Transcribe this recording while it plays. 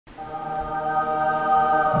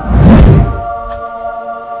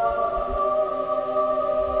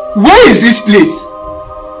Where is this place?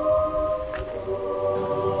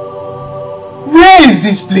 Where is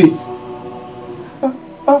this place?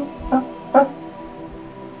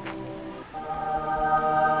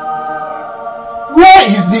 Where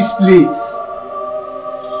is this place?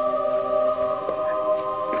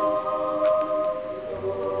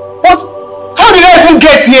 What? How did I even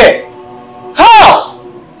get here? How?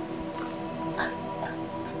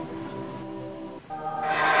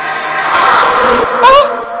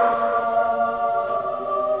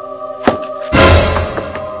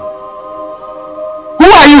 Who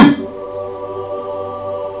are you?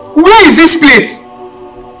 Where is this place?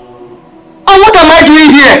 And what am I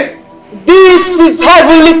doing here? This is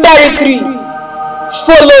heavenly territory.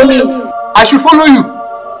 Follow me. I should follow you.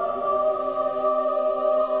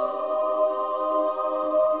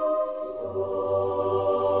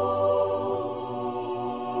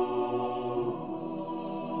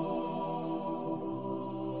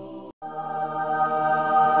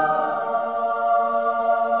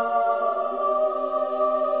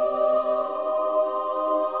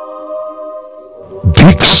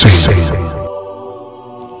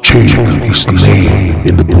 Change his name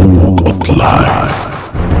in the book of life.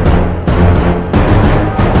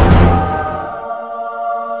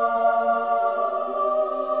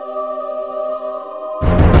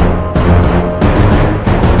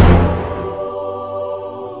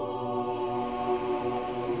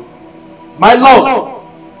 My Lord,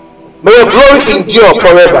 may your glory endure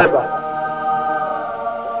forever.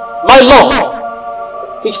 My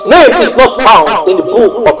Lord, his name is not found in the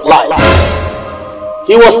book of life.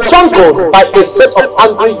 He was strangled by a set of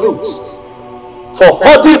angry youths for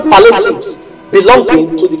hoarding palliatives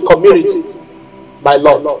belonging to the community. My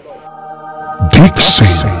Lord. Dixon,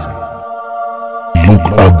 look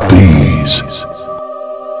at these.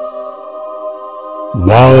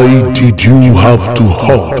 Why did you have to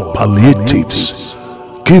hoard palliatives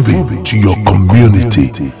given to your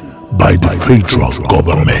community by the federal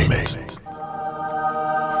government?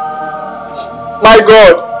 My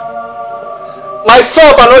God,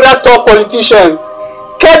 myself and other top politicians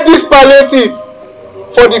kept these palliatives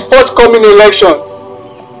for the forthcoming elections.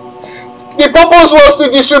 The purpose was to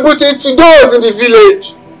distribute it to those in the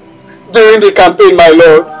village during the campaign, my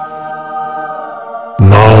Lord.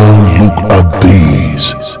 Now look at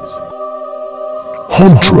these.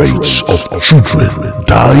 Hundreds of children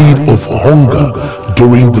died of hunger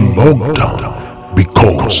during the lockdown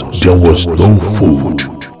because there was no food.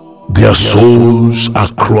 Their souls are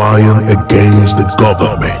crying against the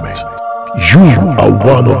government. You are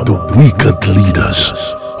one of the wicked leaders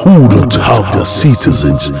who don't have their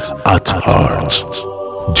citizens at heart.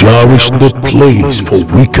 There is no place for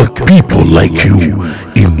wicked people like you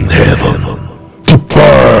in heaven.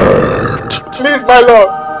 Depart! Please, my Lord.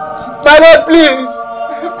 My Lord, please.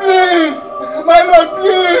 Please. My Lord,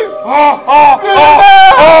 please.